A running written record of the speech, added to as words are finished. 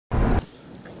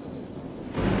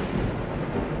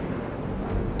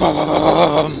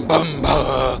Welcome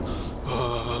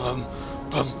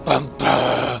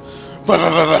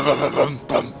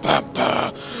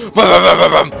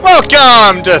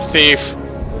to Thief.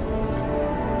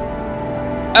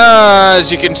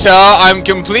 As you can tell, I'm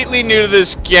completely new to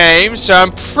this game, so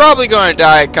I'm probably going to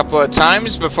die a couple of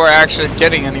times before actually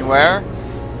getting anywhere.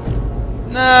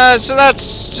 So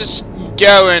let's just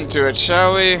go into it,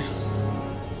 shall we?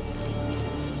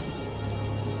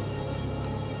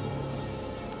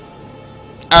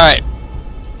 Alright.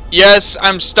 Yes,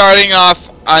 I'm starting off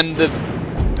on the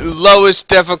lowest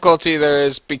difficulty there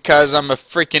is because I'm a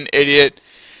freaking idiot.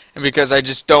 And because I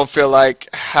just don't feel like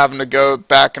having to go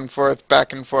back and forth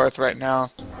right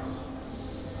now.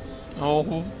 Oh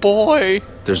boy.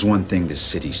 There's one thing this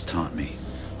city's taught me.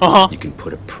 You can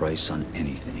put a price on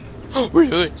anything. Oh,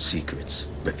 really? Secrets,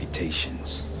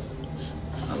 reputations,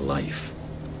 a life.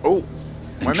 Oh,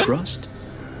 and women? Trust.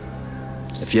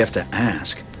 If you have to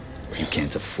ask, you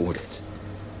can't afford it.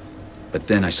 But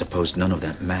then I suppose none of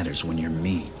that matters when you're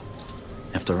me.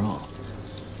 After all,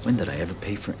 when did I ever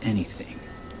pay for anything?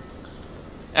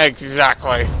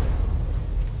 Exactly.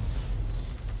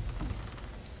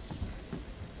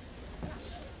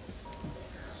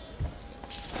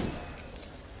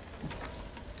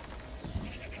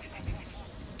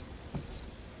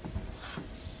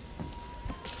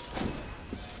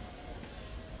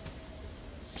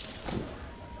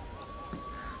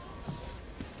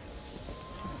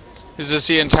 Is this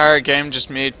the entire game just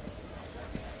me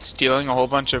stealing a whole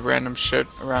bunch of random shit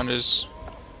around his...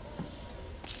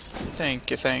 Thank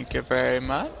you very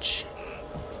much.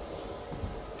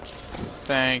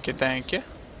 Thank you.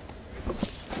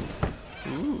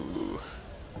 Ooh.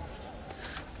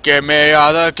 Give me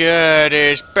all the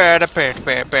goodies. Better.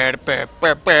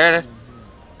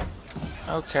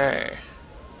 Okay.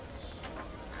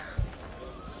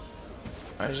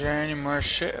 Is there any more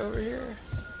shit over here?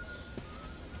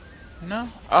 No?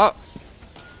 Oh!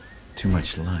 Too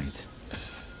much light.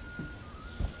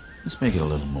 Let's make it a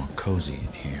little more cozy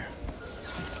in here.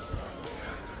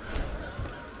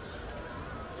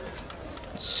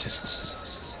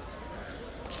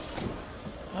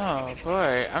 Oh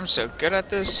boy, I'm so good at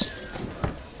this.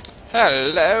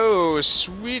 Hello,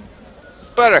 sweet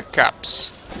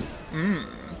buttercups.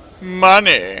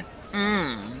 Money.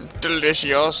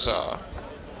 Delicioso.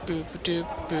 Boop doop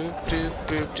boop doop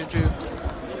boop doop doop.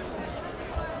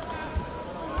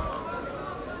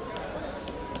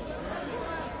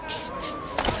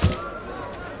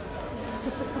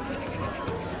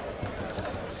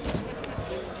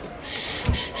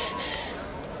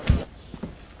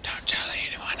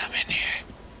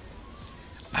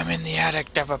 I'm in the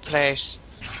attic of a place.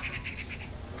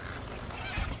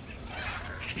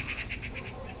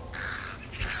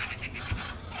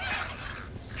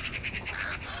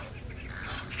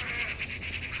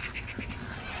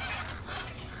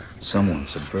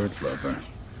 Someone's a bird lover.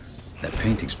 That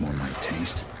painting's more my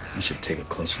taste. I should take a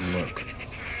closer look.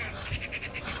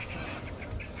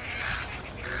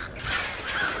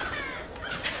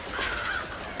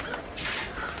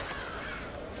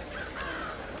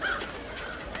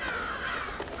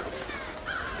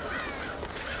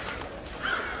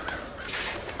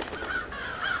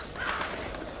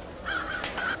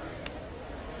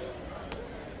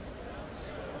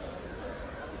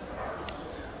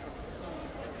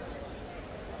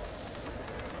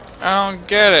 I don't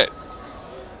get it.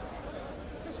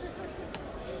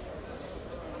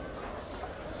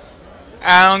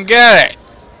 I don't get it.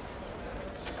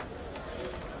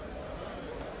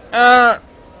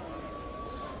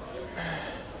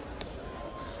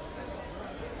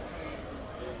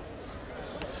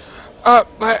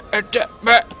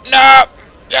 No.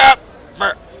 Yep.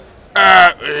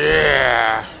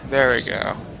 Yeah. There we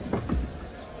go.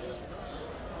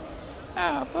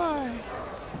 Oh boy.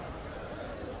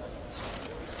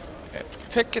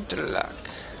 Pick it to luck.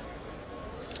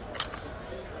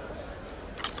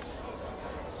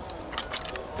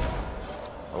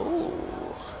 Oh.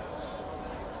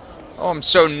 Oh, I'm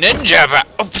so ninja, but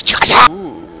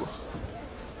ooh.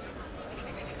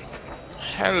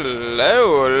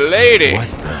 Hello, lady. What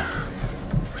the?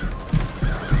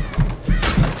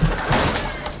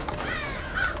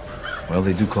 Well,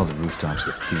 they do call the rooftops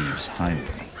the Thieves'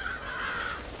 Highway.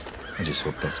 I just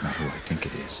hope that's not who I think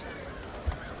it is.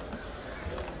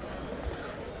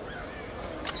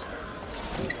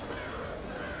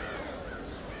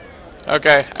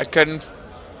 Okay, I couldn't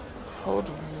hold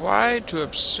Y to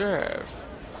observe.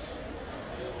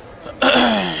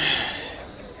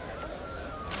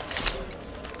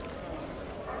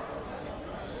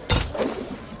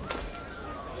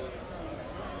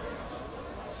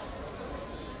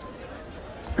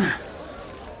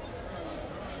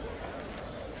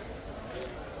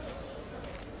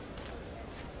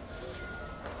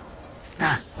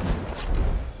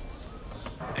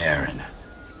 Karen.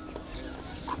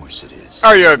 Of course it is.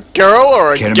 Are you a girl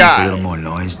or a Care to guy? make a little more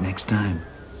noise next time?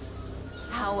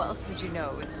 How else would you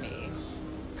know it was me?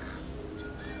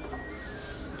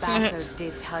 Basso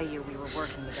did tell you we were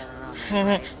working together on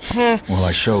this, right? Well,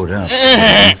 I showed up. So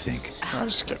what do you think? I'm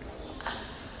just kidding.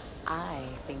 I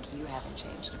think you haven't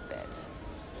changed a bit.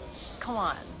 Come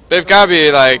on. They've got to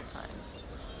be like Times.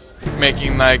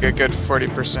 making like a good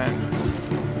 40%.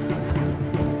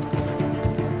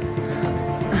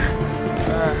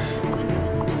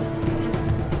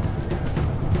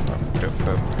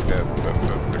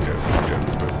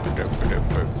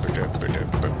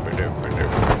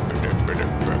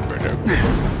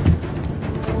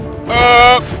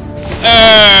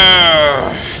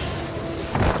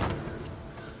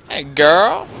 Hey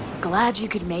girl, Glad you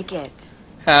could make it.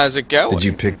 how's it going? Did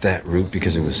you pick that route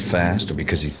because it was fast or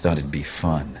because you thought it'd be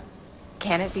fun?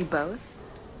 Can it be both?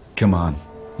 Come on,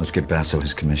 let's get Basso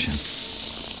his commission.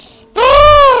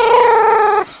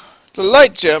 The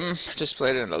light gem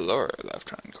displayed in the lower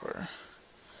left-hand corner.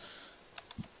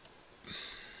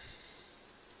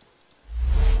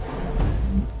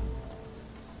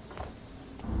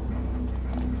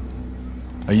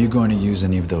 Are you going to use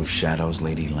any of those shadows,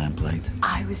 Lady Lamplight?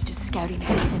 I was just scouting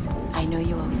ahead. I know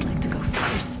you always like to go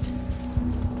first.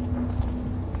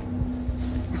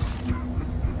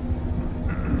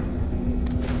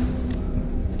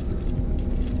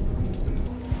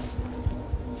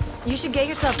 You should get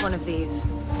yourself one of these.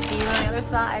 See you on the other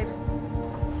side.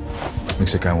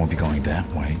 Looks like I won't be going that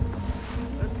way.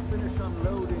 Let's finish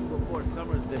unloading before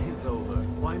summer's day is over.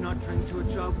 Why not train to a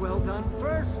job well done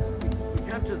first? We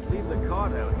can't just leave the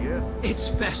cart out here. It's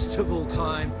festival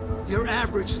time. Your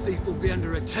average thief will be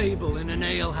under a table in an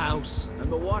alehouse.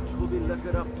 And the watch will be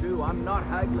liquored up too. I'm not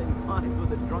haggling fines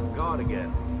with a drunk guard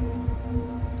again.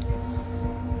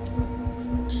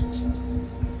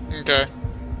 Okay.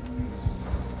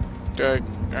 Good.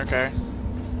 Okay.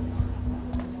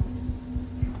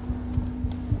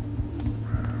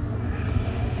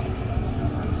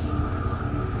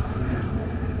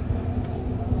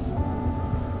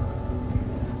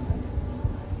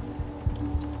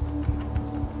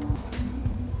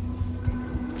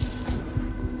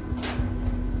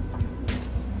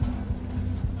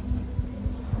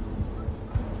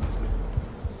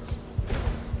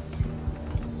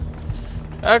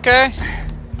 Okay.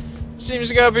 Seems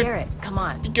to be Garrett, come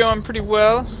on. going pretty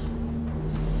well.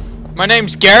 My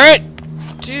name's Garrett?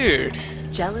 Dude.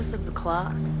 Jealous of the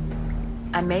clock?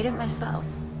 I made it myself.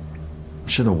 I'm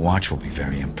sure the watch will be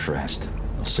very impressed.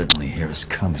 They'll certainly hear us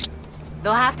coming.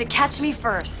 They'll have to catch me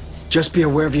first. Just be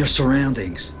aware of your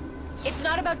surroundings. It's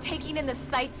not about taking in the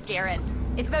sights, Garrett.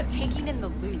 It's about taking in the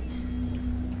loot.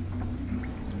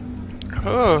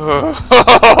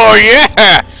 Oh,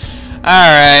 yeah!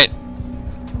 Alright.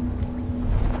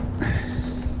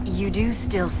 You do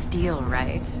still steal,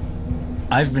 right?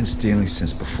 I've been stealing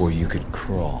since before you could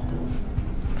crawl.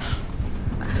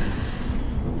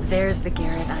 There's the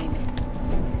Garrett I knew.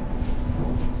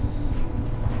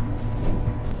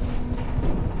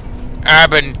 I've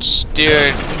been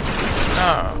stealing.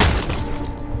 Oh.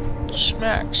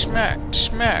 Smack, smack,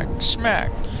 smack,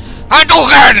 smack.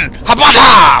 Hadouken!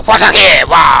 Habata! Watake!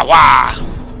 Wah, wah!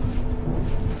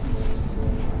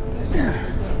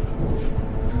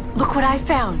 Look what I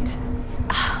found.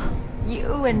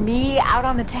 You and me out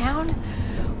on the town?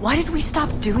 Why did we stop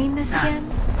doing this again?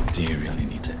 Do you really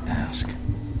need to ask?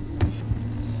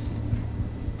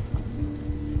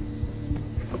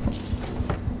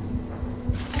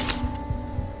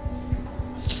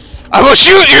 I will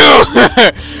shoot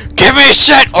you! Give me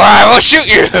shit or I will shoot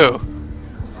you!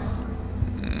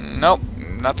 Nope,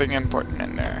 nothing important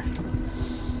in there.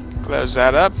 Close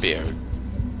that up, yeah.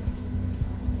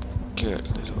 Good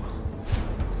little.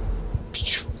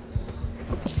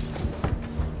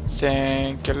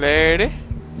 Thank you, lady.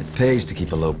 It pays to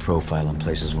keep a low profile in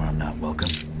places where I'm not welcome.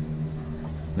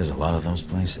 There's a lot of those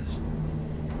places.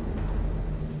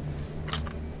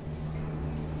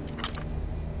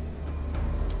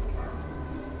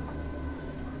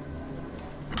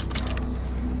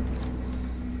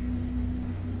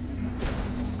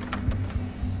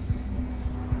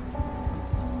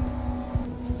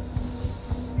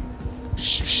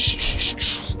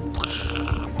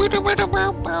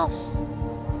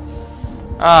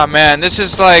 Ah, man, this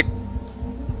is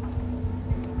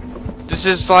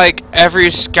like every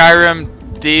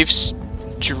Skyrim thief's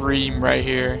dream right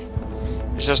here.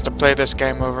 It's just to play this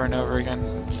game over and over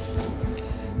again.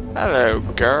 Hello,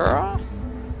 girl.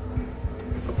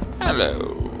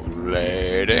 Hello,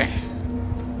 lady.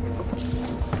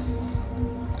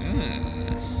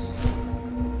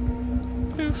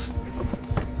 Oof.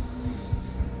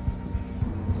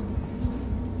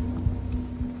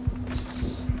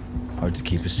 Hard to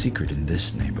keep a secret in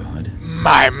this neighborhood.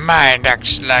 My mind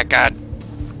acts like a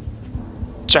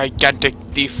gigantic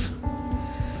thief.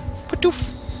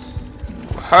 Poof.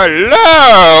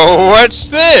 Hello! What's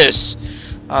this?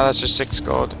 Oh, that's just 6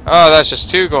 gold. Oh, that's just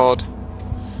 2 gold.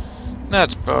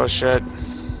 That's bullshit.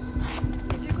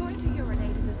 If you're going to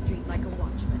urinate in the street like a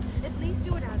watchman, at least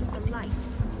do it out of the light.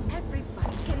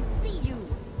 Everybody can see you.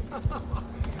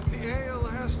 The ale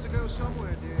has to go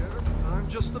somewhere, dear. I'm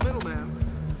just the middleman.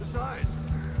 Besides,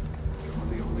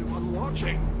 you're the only one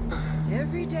watching.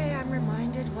 Every day I'm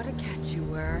reminded what a catch you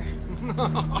were.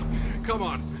 Come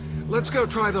on, let's go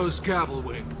try those gavel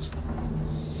wings.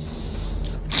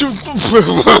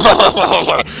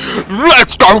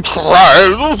 Let's go try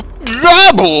those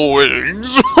gobble wings.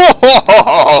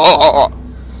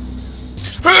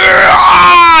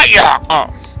 Yeah.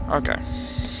 Oh, okay.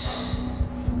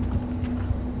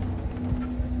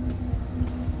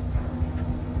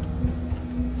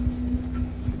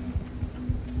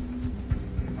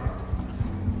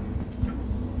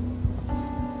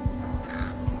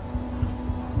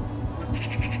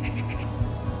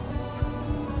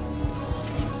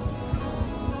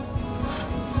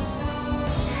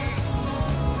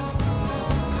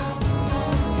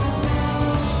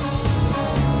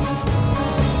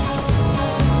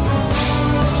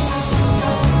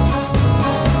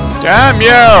 Damn you!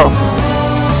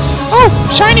 Oh,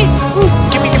 shiny! Ooh,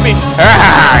 gimme, gimme!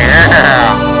 Ah,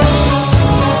 yeah!